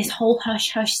be this whole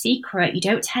hush-hush secret. You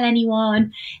don't tell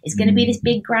anyone. It's going to be this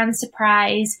big grand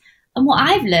surprise. And what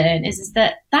I've learned is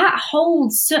that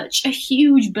holds such a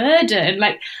huge burden.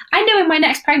 Like, I know in my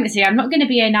next pregnancy, I'm not going to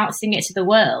be announcing it to the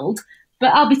world,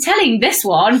 but I'll be telling this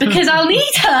one because I'll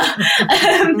need her.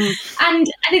 And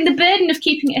I think the burden of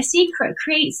keeping it a secret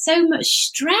creates so much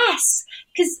stress.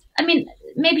 Because,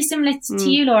 maybe similar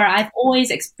to you, Laura, I've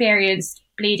always experienced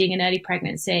bleeding in early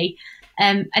pregnancy.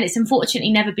 And it's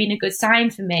unfortunately never been a good sign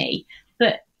for me.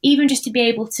 But even just to be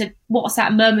able to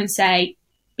WhatsApp mum and say,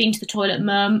 been to the toilet,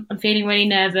 mum, I'm feeling really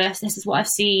nervous, this is what I've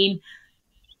seen,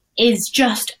 is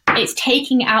just, it's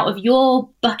taking it out of your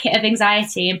bucket of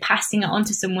anxiety and passing it on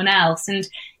to someone else. And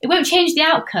it won't change the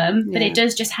outcome, but it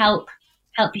does just help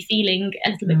help you feeling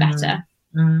a little bit better.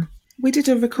 We did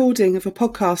a recording of a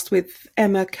podcast with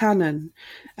Emma Cannon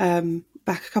back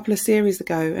a couple of series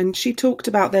ago, and she talked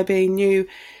about there being new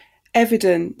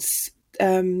evidence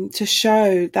to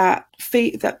show that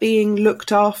that being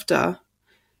looked after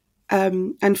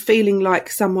and feeling like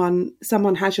someone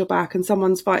has your back and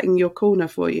someone's fighting your corner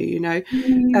for you,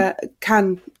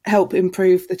 can help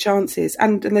improve the chances.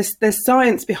 And there's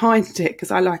science behind it,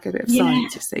 because I like a bit of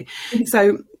science, you see.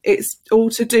 So it's all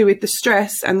to do with the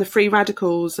stress and the free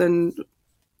radicals and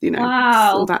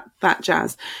all that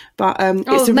jazz. But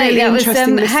it's a really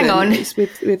interesting listen. Hang on,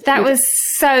 that was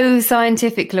so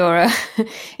scientific, Laura.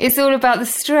 It's all about the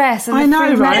stress and the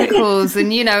free radicals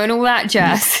and and all that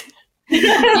jazz.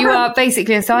 You are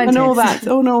basically a scientist. And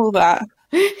all that.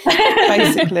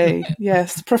 Basically,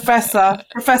 yes. Professor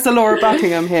Laura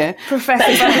Buckingham here.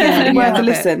 Professor Buckingham. Worth a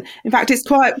listen. In fact, it's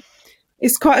quite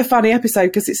a funny episode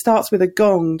because it starts with a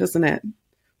gong, doesn't it?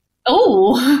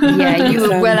 Oh, yeah, you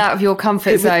were well out of your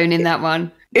comfort zone in that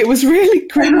one. It was really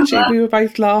cringy. We were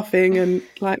both laughing and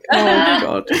like, oh my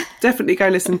God, definitely go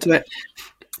listen to it.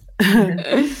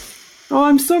 Oh,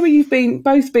 I'm sorry you've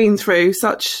both been through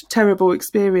such terrible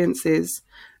experiences.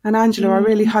 And Angela, I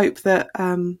really hope that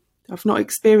I've not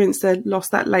experienced a loss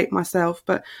that late myself,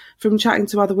 but from chatting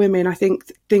to other women, I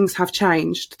think things have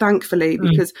changed, thankfully,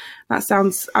 because that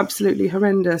sounds absolutely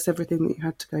horrendous, everything that you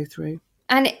had to go through.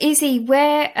 And Issy,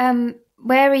 where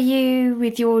are you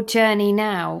with your journey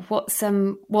now?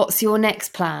 What's your next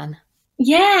plan?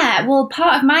 Yeah, well,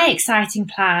 part of my exciting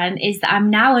plan is that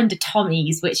I'm now under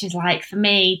Tommy's, which is like, for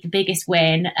me, the biggest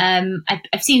win.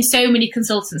 I've seen so many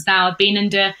consultants now. I've been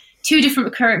under 2 different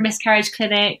recurrent miscarriage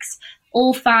clinics,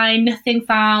 all fine, nothing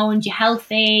found, you're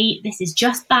healthy, this is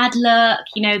just bad luck,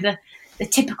 the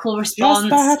typical response.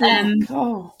 Just bad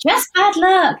luck. Just bad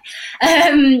luck.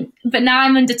 But now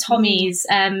I'm under Tommy's,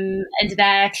 under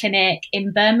their clinic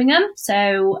in Birmingham.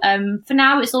 So for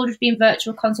now, it's all just been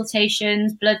virtual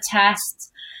consultations, blood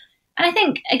tests. And I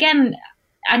think, again,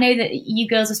 I know that you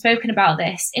girls have spoken about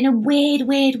this. In a weird,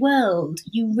 weird world,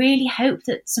 you really hope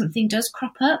that something does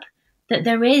crop up, that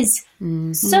there is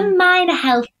some minor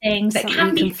health thing that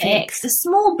can be fixed, a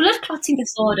small blood clotting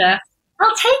disorder.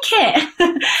 I'll take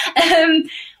it,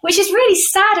 which is really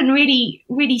sad and really,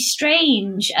 really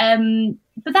strange.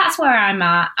 But that's where I'm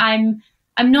at. I'm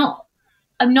not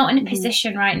in a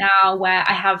position right now where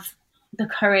I have the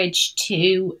courage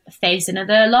to face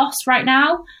another loss right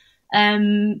now.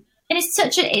 And it's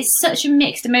such a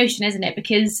mixed emotion, isn't it?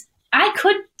 Because I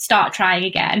could start trying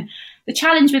again. The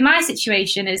challenge with my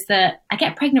situation is that I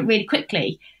get pregnant really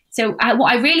quickly. So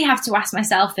what I really have to ask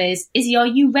myself is, are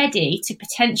you ready to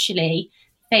potentially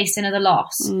face another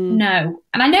loss? No.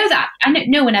 And I know that. I know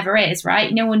no one ever is,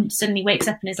 right? No one suddenly wakes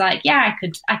up and is like, yeah, I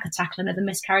could tackle another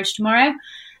miscarriage tomorrow.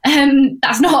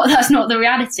 That's not the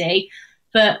reality.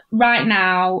 But right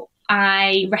now,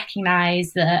 I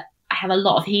recognise that I have a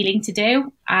lot of healing to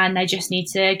do, and I just need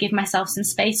to give myself some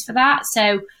space for that.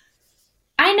 So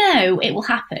I know it will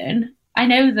happen. I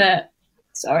know that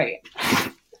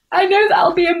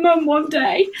I'll be a mum one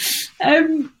day.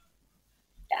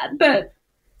 But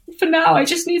for now, I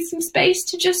just need some space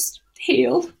to just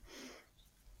heal.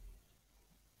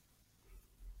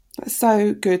 That's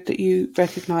so good that you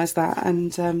recognise that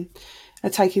and are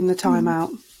taking the time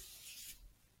out.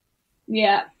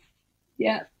 Yeah.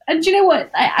 And do you know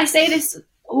what? I say this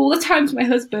all the time to my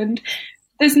husband.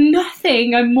 There's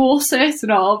nothing I'm more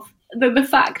certain of than the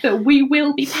fact that we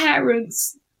will be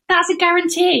parents. That's a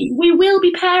guarantee. We will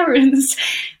be parents.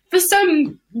 For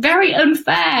some very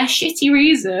unfair, shitty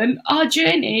reason, our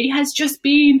journey has just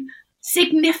been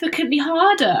significantly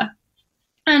harder.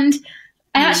 And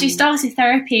I actually started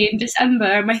therapy in December,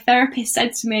 and my therapist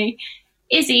said to me,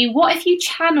 Issy, what if you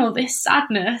channel this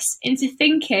sadness into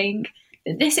thinking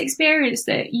that this experience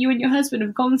that you and your husband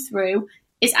have gone through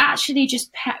is actually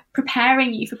just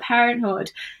preparing you for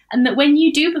parenthood, and that when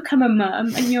you do become a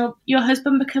mum and your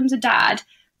husband becomes a dad,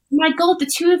 my God, the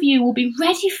two of you will be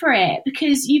ready for it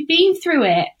because you've been through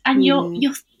it, and your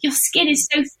skin is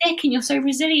so thick and you're so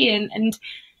resilient, and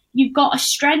you've got a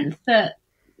strength that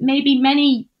maybe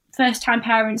many first-time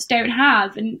parents don't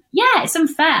have. And yeah, it's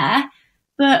unfair,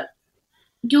 but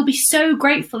you'll be so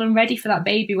grateful and ready for that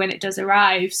baby when it does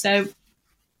arrive. So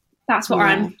that's what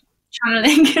I'm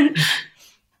channeling.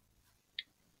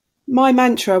 My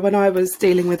mantra when I was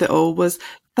dealing with it all was,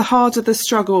 the harder the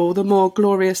struggle, the more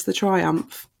glorious the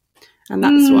triumph. And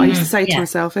that's what I used to say to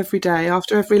myself every day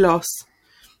after every loss.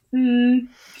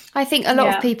 I think a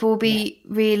lot of people will be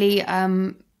really,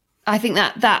 I think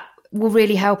that will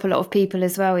really help a lot of people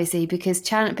as well, Issy, because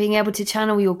being able to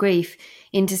channel your grief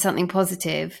into something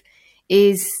positive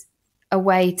is a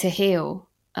way to heal.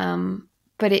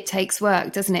 But it takes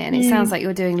work, doesn't it? And it sounds like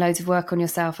you're doing loads of work on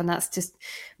yourself, and that's just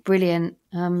brilliant.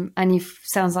 And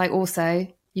sounds like also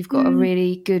you've got a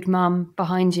really good mum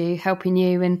behind you, helping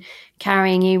you and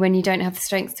carrying you when you don't have the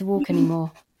strength to walk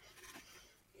anymore.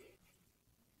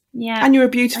 Yeah. And you're a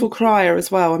beautiful crier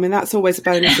as well. I mean, that's always a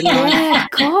bonus in life. Yeah,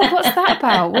 God, what's that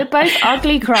about? We're both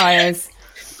ugly criers.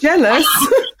 Jealous.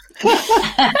 Honestly,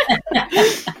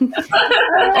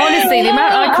 the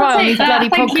amount I cry on these bloody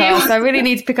podcasts, I really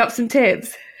need to pick up some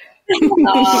tips.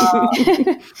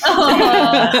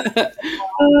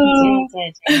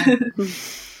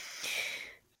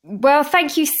 Well,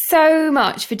 thank you so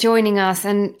much for joining us,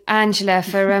 and Angela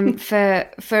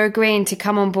for agreeing to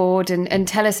come on board and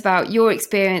tell us about your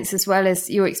experience as well as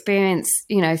your experience,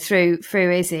 through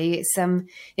Issy.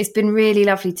 It's been really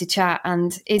lovely to chat.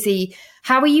 And Issy,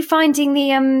 how are you finding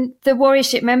the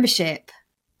Warriorship membership?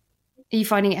 Are you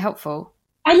finding it helpful?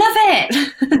 I love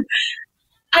it.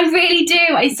 I really do.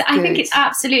 I think it's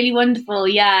absolutely wonderful.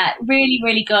 Yeah, really,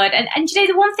 really good. And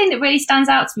the one thing that really stands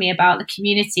out to me about the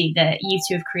community that you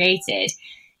two have created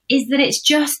is that it's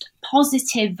just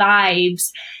positive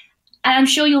vibes. And I'm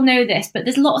sure you'll know this, but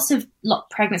there's lots of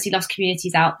pregnancy loss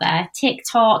communities out there.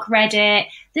 TikTok, Reddit.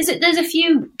 There's a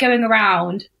few going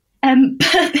around.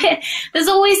 But there's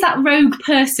always that rogue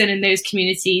person in those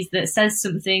communities that says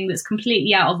something that's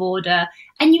completely out of order.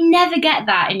 And you never get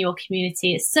that in your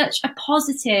community. It's such a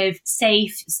positive,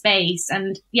 safe space.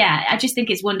 And yeah, I just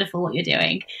think it's wonderful what you're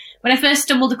doing. When I first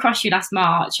stumbled across you last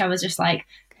March, I was just like,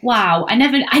 wow, I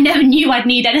never knew I'd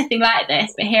need anything like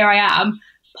this. But here I am,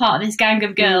 part of this gang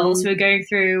of girls who are going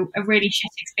through a really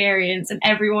shit experience, and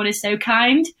everyone is so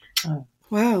kind. Oh.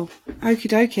 Wow. Okie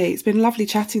dokie. It's been lovely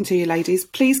chatting to you, ladies.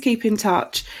 Please keep in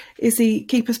touch. Issy,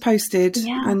 keep us posted.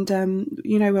 Yeah. And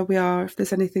you know where we are if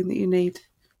there's anything that you need.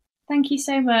 Thank you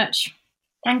so much.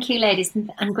 Thank you, ladies.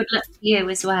 And good luck to you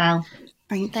as well.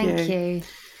 Thank you.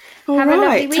 All Have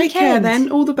right. Take care then.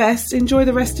 All the best. Enjoy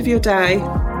the rest of your day.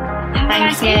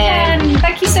 Thank you.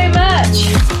 Thank you so much.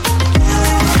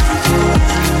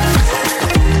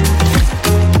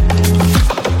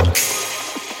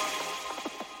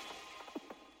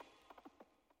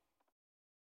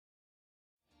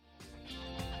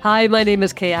 Hi, my name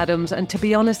is Kay Adams, and to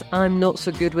be honest, I'm not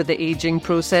so good with the ageing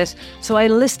process, so I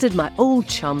enlisted my old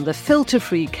chum, the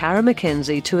filter-free Cara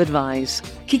McKenzie, to advise.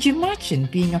 Could you imagine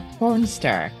being a porn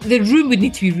star? The room would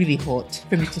need to be really hot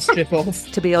for me to strip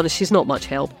off. To be honest, she's not much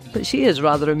help, but she is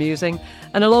rather amusing.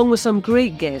 And along with some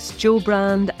great guests, Joe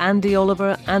Brand, Andy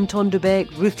Oliver, Anton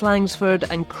Dubeck, Ruth Langsford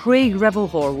and Craig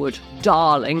Revel-Horwood,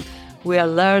 darling, we are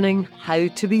learning how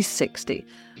to be 60.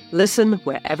 Listen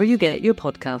wherever you get your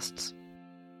podcasts.